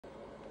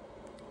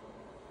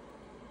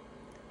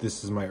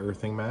This is my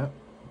earthing mat.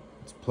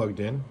 It's plugged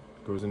in,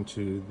 goes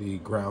into the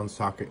ground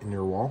socket in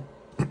your wall.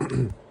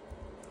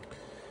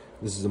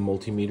 This is a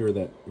multimeter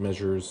that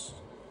measures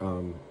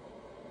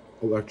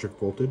electric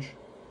voltage,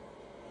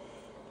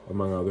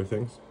 among other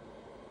things.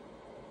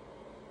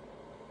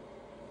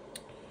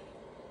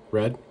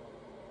 Red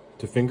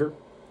to finger,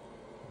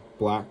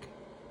 black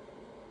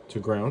to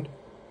ground.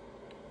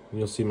 And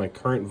you'll see my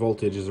current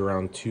voltage is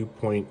around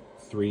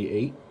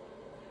 2.38,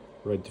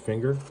 red to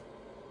finger,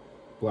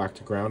 black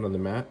to ground on the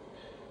mat.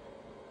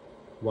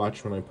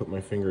 Watch when I put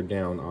my finger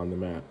down on the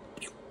mat.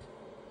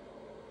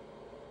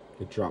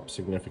 It drops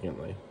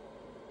significantly.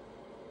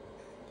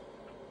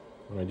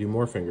 When I do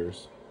more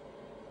fingers,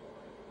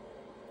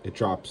 it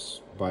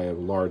drops by a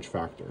large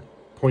factor.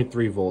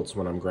 0.3 volts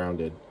when I'm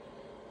grounded,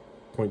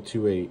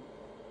 0.28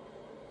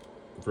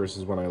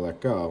 versus when I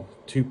let go,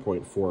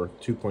 2.4,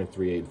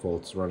 2.38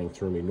 volts running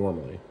through me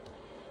normally.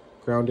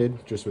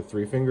 Grounded, just with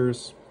 3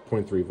 fingers,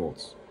 0.3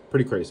 volts.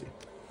 Pretty crazy.